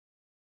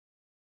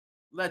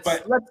Let's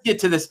get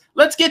to this.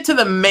 Let's get to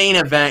the main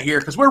event here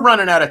because we're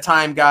running out of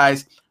time,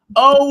 guys.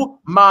 Oh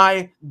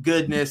my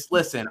goodness.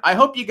 Listen, I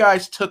hope you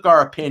guys took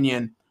our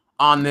opinion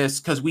on this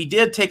because we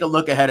did take a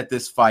look ahead at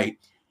this fight.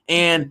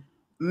 And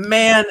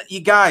man,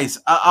 you guys,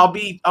 I'll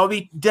be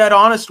dead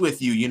honest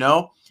with you, you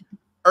know.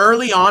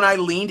 Early on, I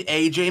leaned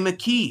AJ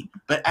McKee,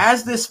 but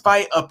as this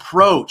fight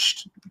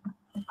approached,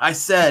 I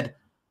said,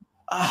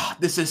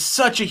 this is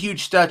such a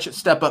huge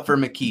step up for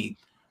McKee.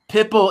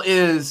 Pitbull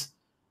is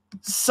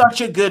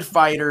such a good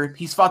fighter.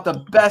 He's fought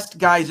the best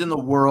guys in the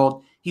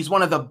world. He's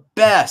one of the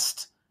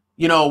best,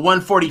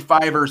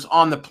 145ers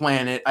on the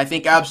planet. I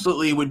think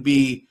absolutely would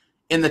be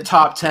in the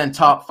top 10,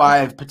 top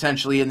 5,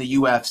 potentially in the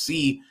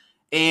UFC.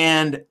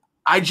 And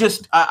I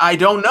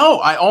don't know.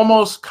 I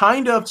almost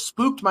kind of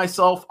spooked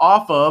myself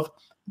off of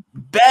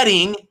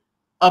betting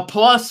a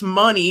plus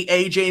money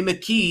AJ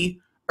McKee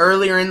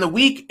earlier in the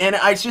week. And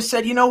I just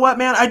said, you know what,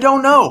 man, I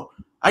don't know.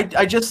 I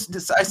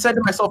said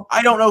to myself,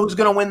 I don't know who's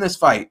going to win this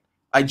fight.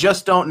 I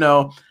just don't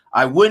know.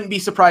 I wouldn't be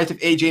surprised if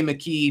AJ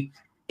McKee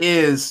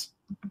is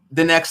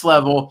the next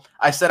level.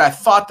 I said I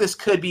thought this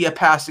could be a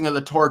passing of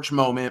the torch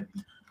moment.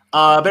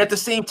 But at the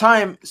same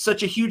time,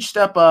 such a huge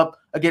step up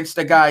against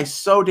a guy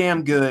so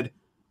damn good.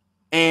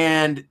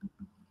 And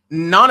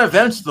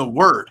non-event's the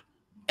word.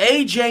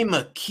 AJ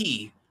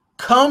McKee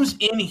comes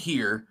in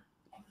here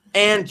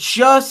and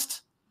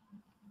just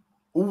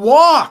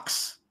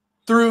walks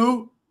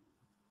through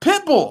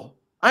Pitbull.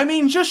 I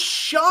mean, just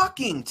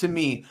shocking to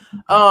me.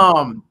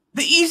 The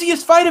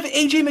easiest fight of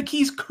AJ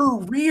McKee's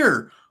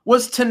career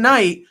was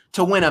tonight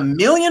to win $1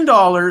 million,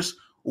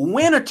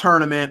 win a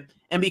tournament,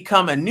 and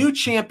become a new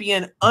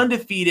champion,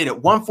 undefeated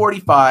at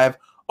 145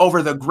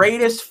 over the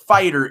greatest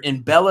fighter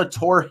in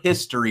Bellator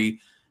history.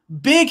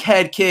 Big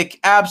head kick,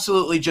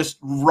 absolutely just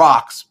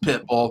rocks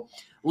Pitbull.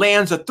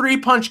 Lands a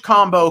 3-punch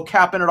combo,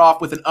 capping it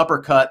off with an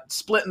uppercut,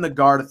 splitting the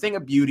guard, a thing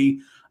of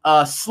beauty.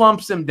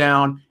 Slumps him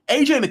down.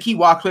 AJ McKee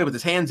walks away with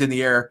his hands in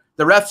the air.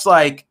 The ref's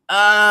like,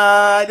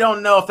 I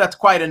don't know if that's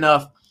quite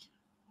enough.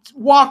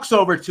 Walks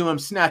over to him,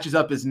 snatches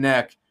up his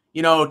neck,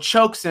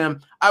 chokes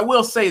him. I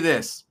will say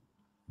this.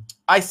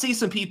 I see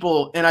some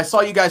people, and I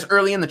saw you guys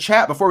early in the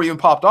chat before we even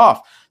popped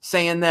off,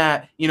 saying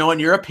that, in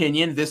your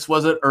opinion, this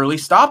was an early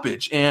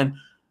stoppage. And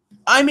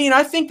I mean,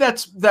 I think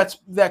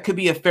that could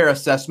be a fair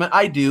assessment.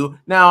 I do.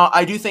 Now,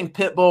 I do think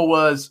Pitbull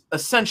was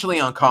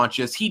essentially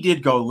unconscious. He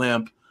did go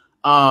limp.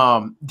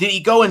 Did he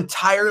go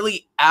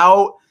entirely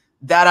out?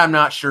 That I'm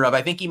not sure of.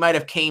 I think he might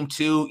have came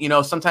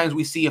to. Sometimes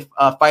we see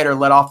a fighter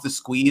let off the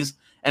squeeze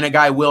and a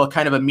guy will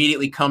kind of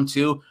immediately come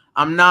to.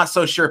 I'm not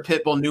so sure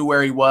Pitbull knew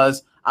where he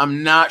was.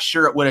 I'm not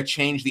sure it would have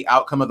changed the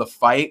outcome of the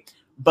fight.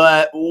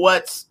 But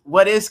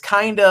what is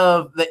kind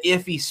of the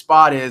iffy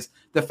spot is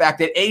the fact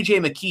that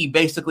AJ McKee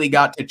basically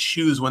got to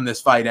choose when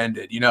this fight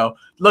ended.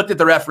 Looked at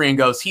the referee and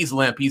goes, he's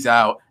limp, he's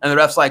out. And the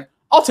ref's like,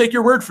 I'll take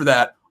your word for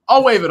that.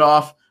 I'll wave it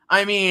off.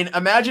 I mean,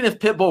 imagine if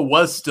Pitbull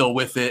was still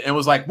with it and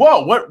was like,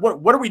 whoa,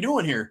 what are we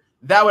doing here?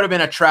 That would have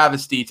been a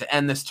travesty to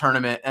end this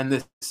tournament and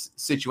this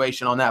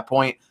situation on that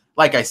point.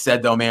 Like I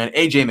said, though, man,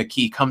 AJ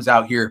McKee comes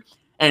out here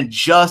and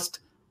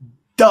just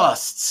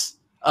dusts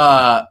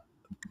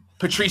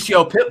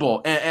Patricio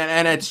Pitbull.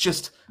 And it's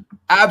just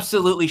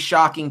absolutely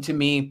shocking to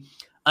me.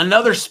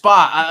 Another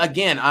spot,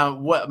 again,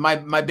 what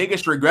my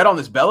biggest regret on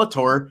this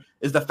Bellator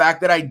is the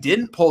fact that I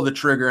didn't pull the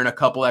trigger in a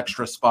couple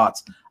extra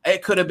spots.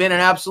 It could have been an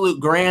absolute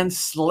grand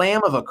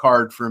slam of a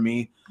card for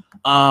me.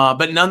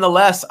 But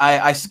nonetheless,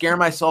 I scare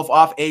myself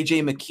off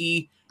AJ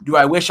McKee. Do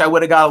I wish I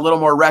would have got a little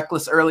more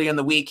reckless early in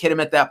the week, hit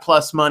him at that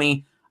plus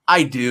money?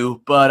 I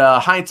do,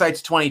 but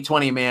hindsight's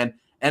 20/20, man.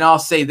 And I'll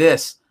say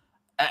this,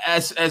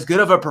 as good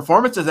of a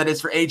performance as that is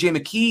for AJ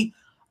McKee,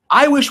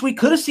 I wish we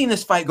could have seen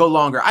this fight go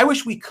longer. I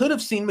wish we could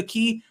have seen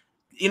McKee,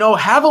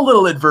 have a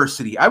little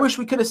adversity. I wish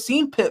we could have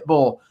seen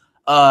Pitbull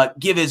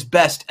give his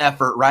best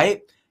effort,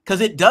 right?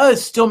 Because it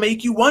does still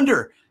make you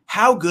wonder,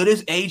 how good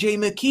is AJ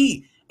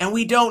McKee? And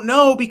we don't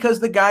know because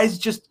the guy's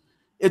just,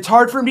 it's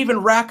hard for him to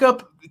even rack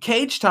up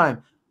cage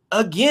time.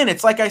 Again,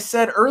 it's like I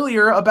said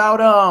earlier about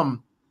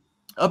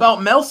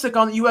Melsick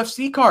on the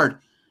UFC card.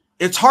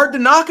 It's hard to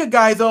knock a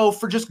guy, though,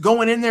 for just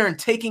going in there and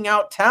taking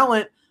out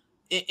talent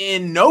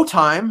in no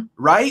time,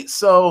 right?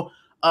 So,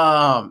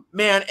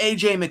 man,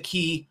 AJ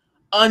McKee,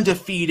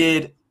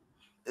 undefeated.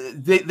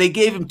 They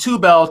gave him 2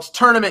 belts,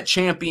 tournament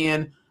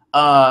champion,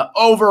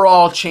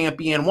 overall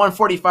champion,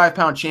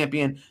 145-pound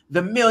champion,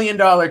 the $1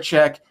 million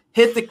check,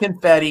 hit the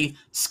confetti.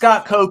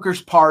 Scott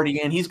Coker's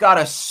partying. He's got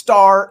a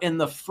star in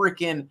the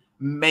freaking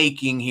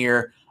making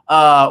here.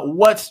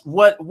 What's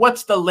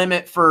the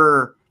limit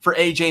for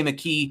AJ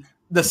McKee?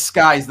 The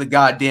sky's the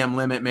goddamn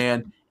limit,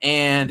 man.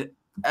 And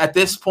at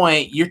this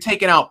point, you're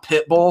taking out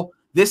Pitbull.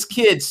 This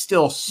kid's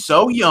still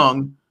so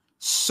young,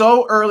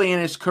 so early in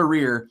his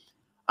career.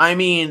 I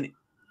mean,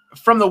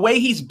 from the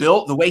way he's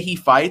built, the way he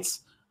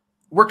fights,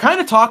 we're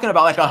kind of talking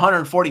about like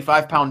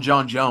 145-pound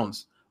John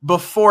Jones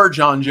before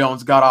John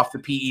Jones got off the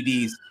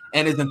PEDs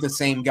and isn't the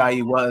same guy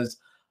he was.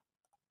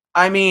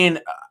 I mean,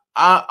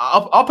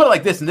 I'll put it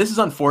like this, and this is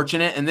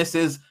unfortunate, and this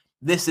is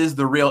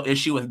the real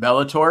issue with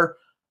Bellator.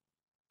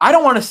 I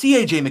don't want to see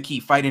AJ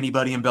McKee fight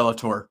anybody in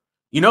Bellator.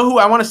 You know who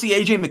I want to see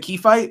AJ McKee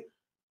fight?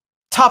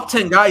 Top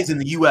 10 guys in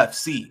the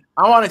UFC.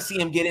 I want to see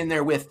him get in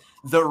there with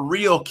the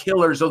real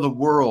killers of the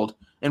world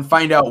and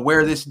find out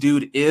where this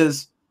dude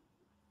is.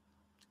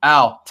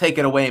 Al, take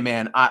it away,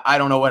 man. I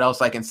don't know what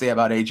else I can say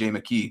about AJ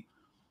McKee.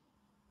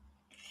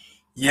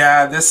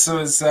 Yeah, this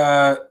was,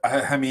 the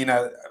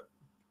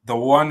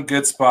one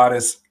good spot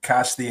is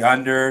cash the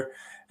under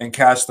and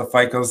cash the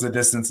fight goes the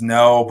distance.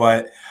 No,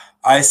 but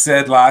I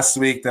said last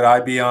week that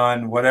I'd be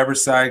on whatever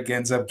side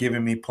ends up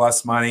giving me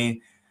plus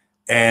money.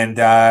 And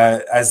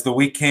as the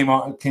week came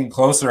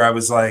closer, I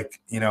was like,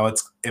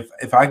 it's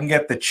if I can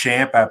get the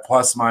champ at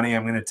plus money,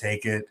 I'm going to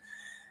take it.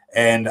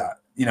 And,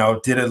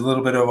 did a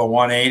little bit of a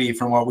 180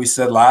 from what we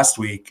said last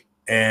week.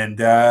 And,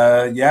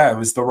 it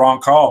was the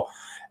wrong call.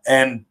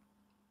 And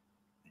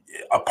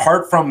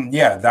apart from,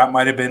 that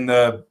might have been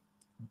the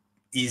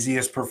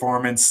easiest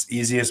performance,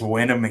 easiest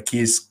win of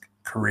McKee's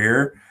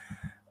career.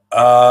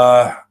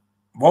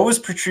 What was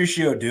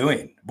Patricio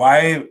doing?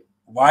 Why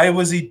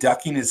was he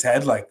ducking his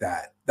head like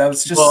that? That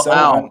was just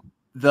the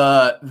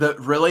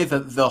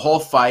whole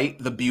fight.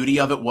 The beauty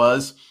of it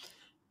was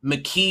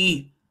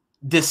McKee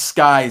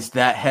disguised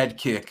that head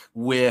kick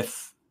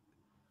with,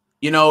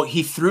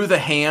 he threw the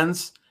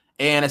hands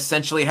and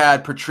essentially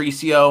had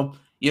Patricio,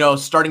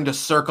 starting to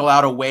circle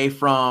out away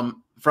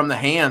from the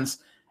hands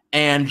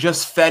and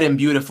just fed him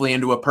beautifully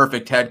into a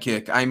perfect head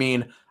kick. I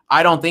mean,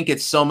 I don't think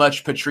it's so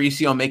much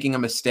Patricio making a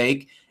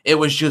mistake. It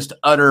was just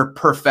utter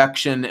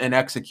perfection and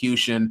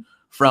execution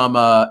from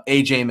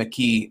AJ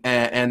McKee,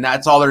 and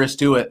that's all there is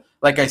to it.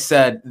 Like I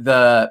said,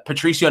 the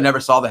Patricio never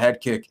saw the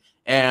head kick,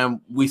 and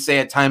we say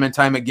it time and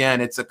time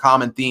again. It's a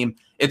common theme.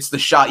 It's the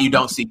shot you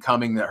don't see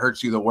coming that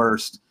hurts you the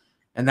worst,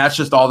 and that's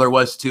just all there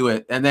was to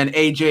it. And then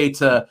AJ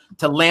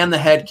to land the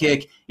head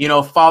kick,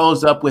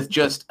 follows up with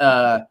just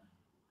the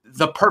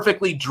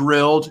perfectly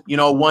drilled,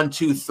 1,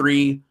 2,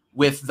 3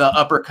 with the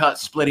uppercut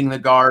splitting the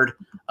guard.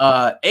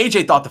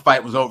 AJ thought the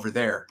fight was over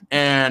there,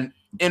 and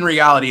in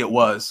reality, it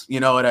was. You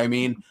know what I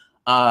mean?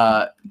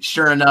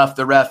 Sure enough,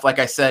 the ref, like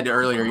I said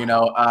earlier,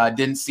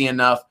 didn't see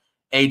enough.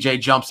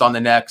 AJ jumps on the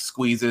neck,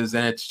 squeezes,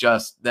 and it's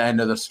just the end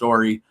of the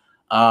story.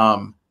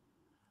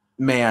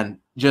 Man,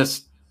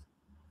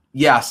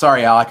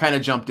 sorry, Al, I kind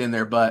of jumped in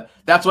there, but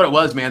that's what it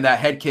was, man. That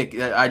head kick,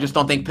 I just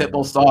don't think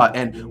Pitbull saw it,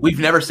 and we've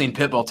never seen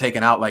Pitbull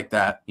taken out like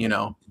that,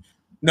 No,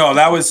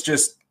 that was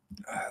just,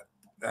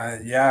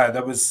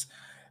 that was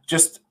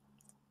just,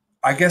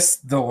 I guess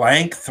the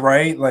length,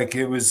 right? Like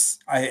it was,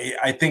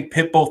 I think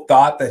Pitbull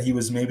thought that he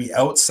was maybe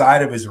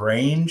outside of his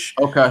range.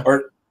 Okay.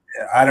 Or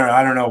I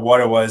don't know what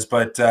it was,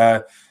 but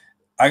I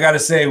got to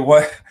say,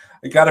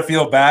 I got to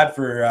feel bad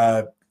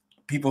for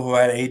people who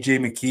had AJ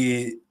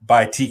McKee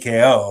by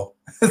TKO.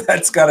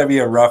 That's got to be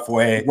a rough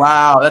way.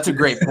 Wow, that's a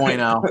great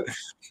point, Al.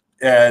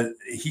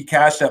 He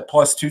cashed at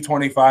plus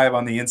 225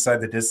 on the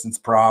inside the distance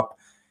prop.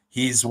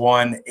 He's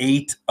won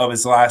 8 of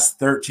his last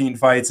 13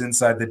 fights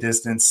inside the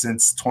distance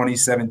since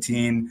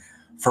 2017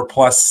 for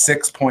plus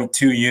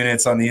 6.2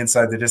 units on the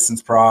inside the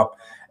distance prop.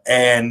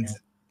 And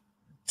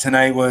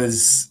tonight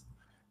was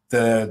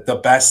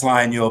the best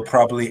line you'll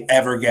probably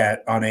ever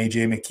get on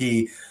AJ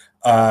McKee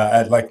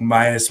at like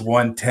minus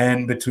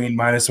 110, between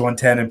minus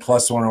 110 and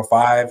plus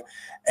 105.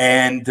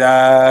 And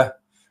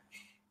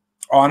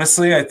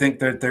honestly, I think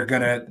that they're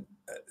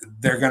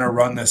gonna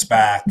run this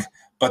back.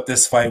 But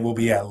this fight will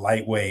be at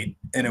lightweight,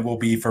 and it will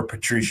be for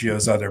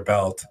Patricio's other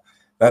belt.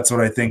 That's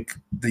what I think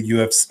the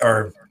UFC,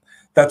 or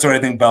that's what I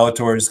think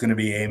Bellator is going to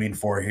be aiming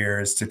for here,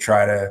 is to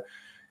try to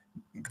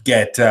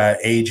get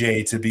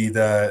AJ to be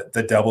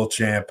the double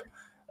champ,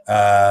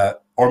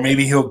 or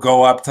maybe he'll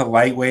go up to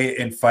lightweight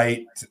and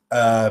fight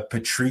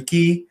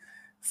Patricky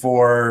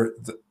for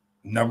the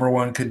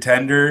 #1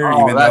 contender.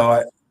 Even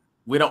though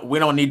we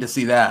don't need to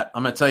see that.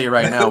 I'm going to tell you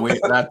right now,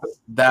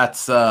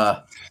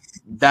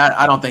 that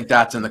I don't think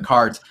that's in the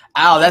cards.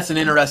 Al, that's an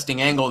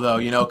interesting angle, though,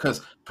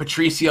 because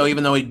Patricio,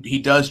 even though he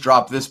does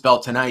drop this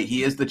belt tonight,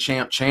 he is the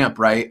champ,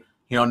 right?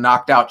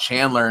 Knocked out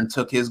Chandler and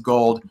took his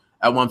gold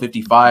at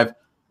 155.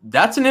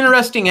 That's an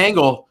interesting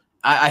angle.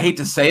 I hate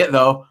to say it,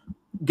 though.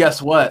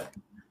 Guess what?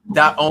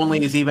 That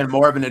only is even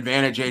more of an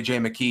advantage,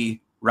 AJ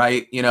McKee,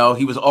 right?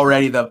 He was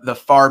already the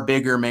far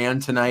bigger man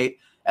tonight,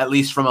 at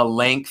least from a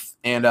length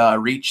and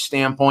reach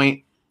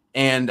standpoint.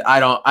 And I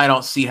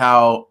don't see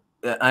how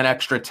an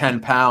extra 10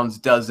 pounds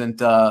doesn't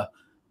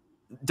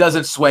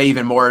sway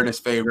even more in his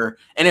favor.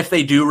 And if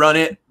they do run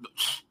it,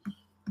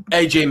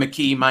 AJ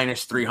McKee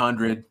minus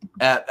 300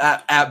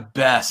 at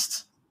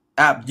best.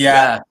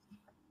 Best.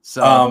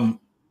 So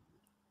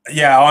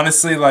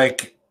honestly,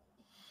 like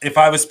if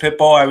I was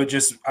Pitbull, I would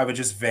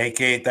just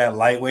vacate that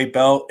lightweight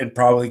belt and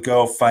probably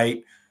go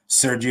fight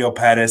Sergio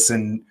Pettis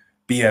and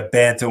be a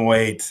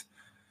bantamweight.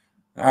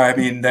 I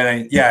mean,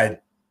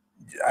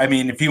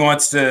 if he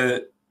wants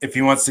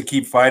to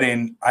keep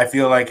fighting, I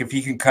feel like if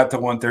he can cut to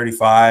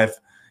 135,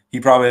 he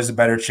probably has a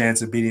better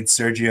chance of beating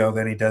Sergio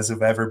than he does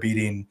of ever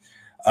beating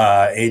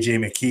AJ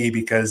McKee,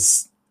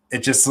 because it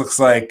just looks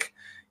like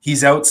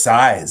he's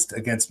outsized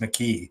against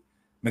McKee.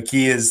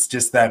 McKee is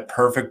just that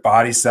perfect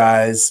body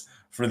size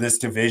for this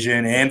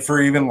division and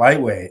for even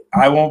lightweight.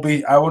 I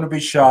wouldn't be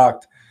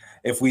shocked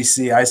if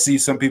I see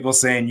some people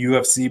saying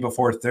UFC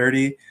before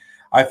 30.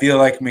 I feel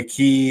like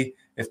McKee,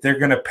 if they're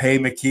going to pay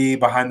McKee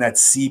behind that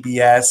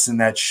CBS and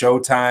that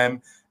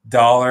Showtime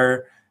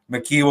dollar,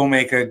 McKee will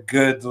make a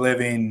good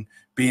living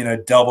being a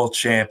double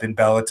champ in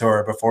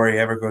Bellator before he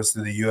ever goes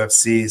to the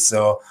UFC.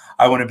 So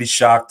I wouldn't be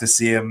shocked to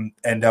see him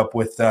end up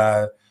with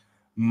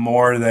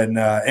more than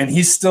and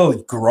he's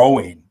still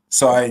growing.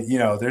 So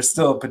there's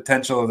still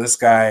potential of this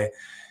guy,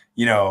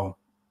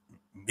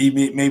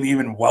 maybe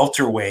even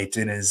welterweight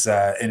in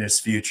his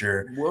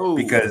future. Whoa.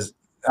 Because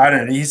I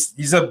don't know,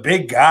 he's a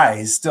big guy.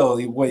 He's still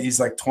he's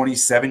like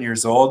 27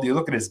 years old. You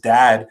look at his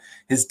dad.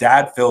 His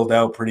dad filled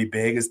out pretty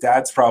big. His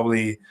dad's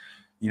probably,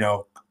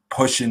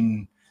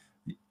 pushing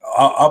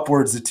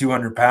upwards of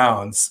 200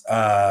 pounds.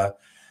 I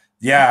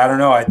don't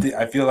know.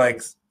 I feel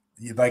like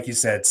you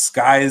said,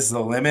 sky is the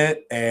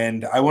limit,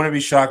 and I wouldn't be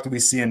shocked if we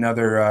see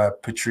another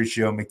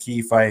Patricio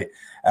McKee fight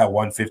at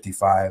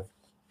 155.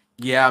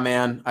 Yeah,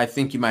 man, I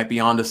think you might be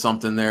onto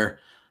something there.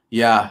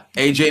 Yeah,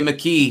 AJ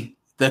McKee,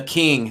 the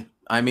king.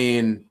 I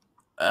mean,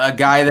 a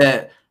guy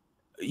that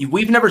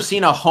we've never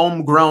seen a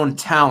homegrown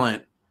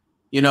talent.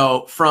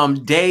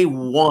 From day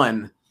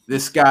one,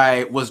 this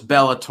guy was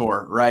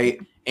Bellator, right?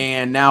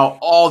 And now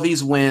all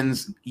these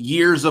wins,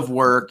 years of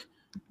work,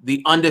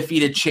 the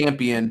undefeated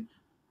champion.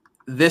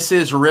 This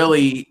is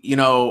really, in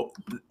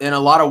a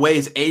lot of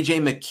ways,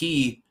 AJ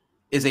McKee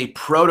is a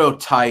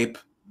prototype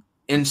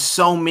in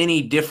so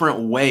many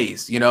different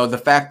ways.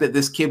 The fact that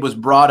this kid was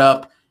brought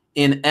up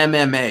in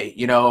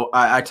MMA,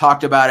 I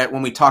talked about it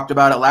when we talked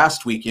about it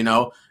last week.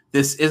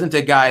 This isn't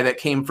a guy that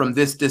came from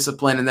this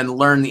discipline and then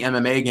learned the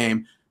MMA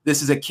game.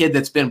 This is a kid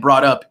that's been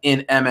brought up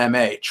in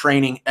MMA,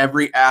 training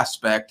every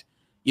aspect,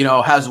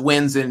 has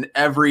wins in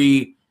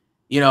every,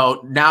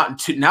 now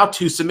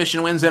two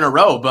submission wins in a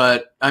row.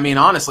 But I mean,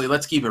 honestly,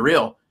 let's keep it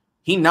real.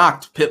 He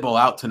knocked Pitbull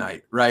out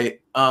tonight, right?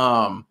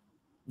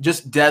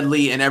 Just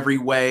deadly in every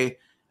way,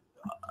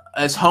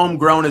 as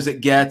homegrown as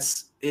it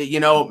gets.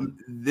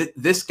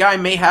 This guy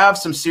may have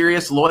some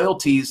serious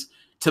loyalties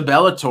to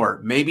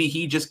Bellator. Maybe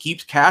he just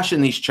keeps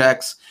cashing these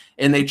checks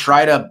and they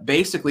try to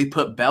basically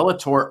put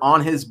Bellator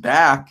on his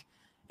back.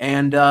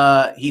 And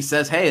he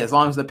says, hey, as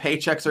long as the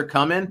paychecks are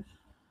coming,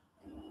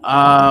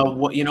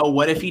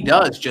 what if he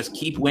does just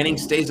keep winning,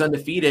 stays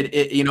undefeated?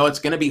 It's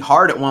going to be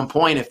hard at one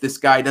point if this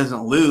guy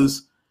doesn't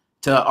lose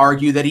to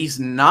argue that he's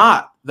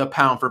not the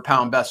pound for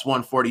pound best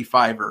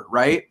 145er,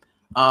 right?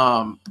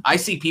 I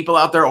see people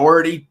out there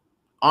already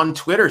on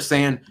Twitter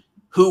saying,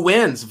 who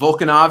wins,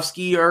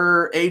 Volkanovski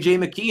or AJ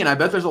McKee? And I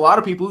bet there's a lot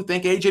of people who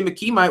think AJ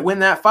McKee might win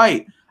that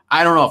fight.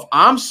 I don't know if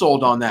I'm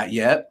sold on that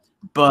yet,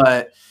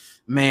 but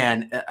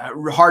man,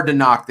 hard to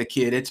knock the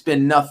kid. It's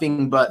been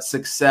nothing but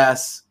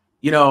success.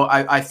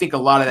 I think a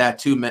lot of that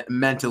too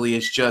mentally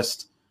is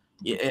just,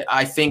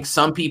 I think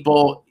some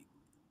people,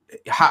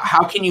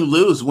 how can you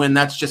lose when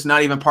that's just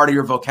not even part of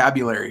your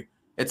vocabulary?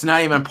 It's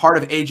not even part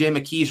of AJ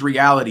McKee's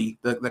reality,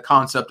 the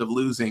concept of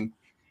losing.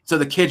 So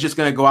the kid's just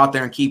going to go out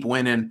there and keep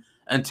winning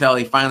until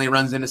he finally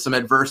runs into some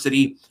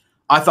adversity.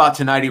 I thought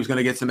tonight he was going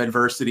to get some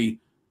adversity.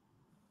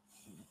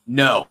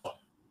 No,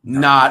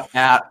 not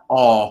at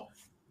all.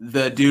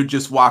 The dude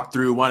just walked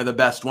through one of the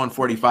best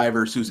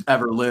 145ers who's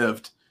ever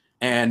lived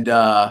and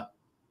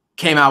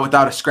came out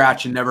without a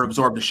scratch and never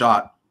absorbed a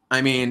shot.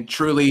 I mean,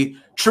 truly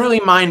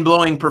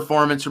mind-blowing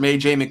performance from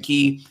AJ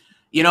McKee.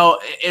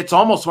 It's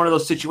almost one of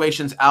those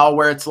situations, Al,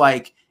 where it's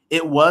like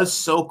it was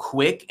so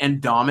quick and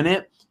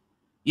dominant.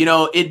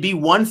 It'd be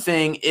one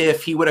thing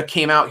if he would have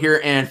came out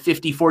here and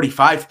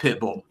 50-45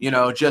 Pitbull,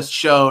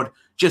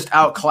 just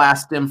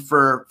outclassed him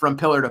from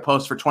pillar to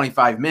post for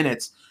 25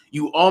 minutes.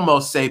 You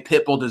almost say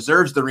Pitbull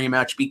deserves the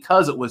rematch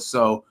because it was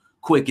so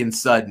quick and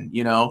sudden,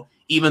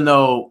 even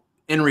though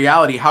in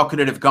reality, how could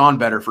it have gone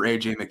better for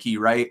AJ McKee,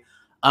 right?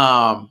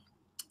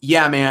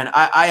 Yeah, man,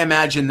 I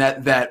imagine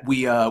that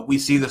we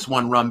see this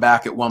one run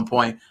back at one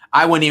point.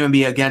 I wouldn't even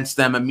be against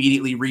them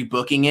immediately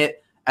rebooking it.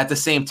 At the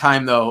same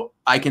time, though,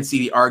 I can see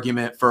the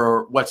argument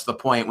for what's the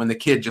point when the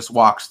kid just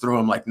walks through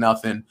him like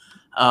nothing.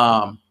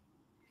 And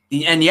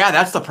yeah,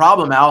 that's the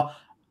problem, Al.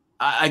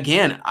 I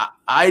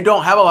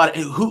don't have a lot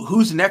of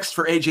who's next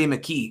for AJ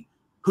McKee.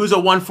 Who's a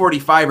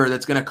 145er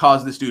that's going to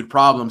cause this dude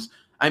problems?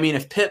 I mean,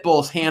 if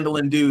Pitbull's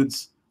handling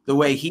dudes the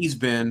way he's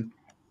been,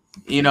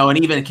 and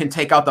even can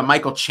take out the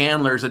Michael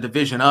Chandlers a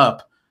division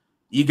up,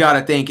 you got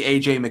to think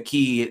AJ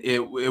McKee, it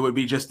would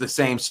be just the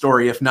same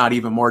story, if not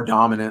even more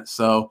dominant.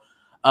 So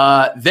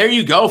there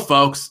you go,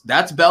 folks.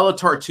 That's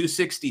Bellator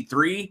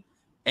 263.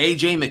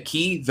 AJ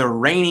McKee, the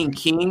reigning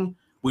king.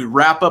 We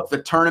wrap up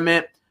the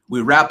tournament.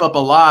 We wrap up a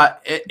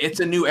lot. It's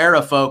a new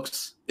era,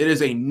 folks. It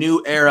is a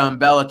new era in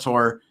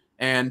Bellator.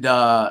 And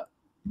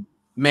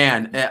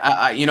man,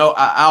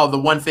 Al, the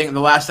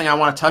last thing I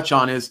want to touch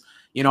on is,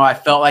 I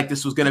felt like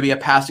this was going to be a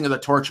passing of the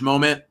torch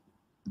moment.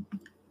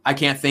 I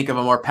can't think of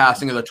a more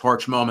passing of the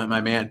torch moment,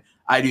 my man.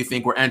 I do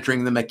think we're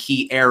entering the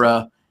McKee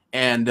era.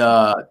 And,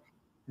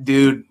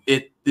 dude,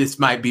 this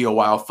might be a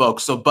while,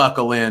 folks. So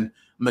buckle in.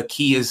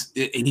 McKee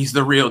he's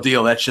the real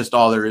deal. That's just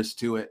all there is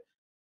to it.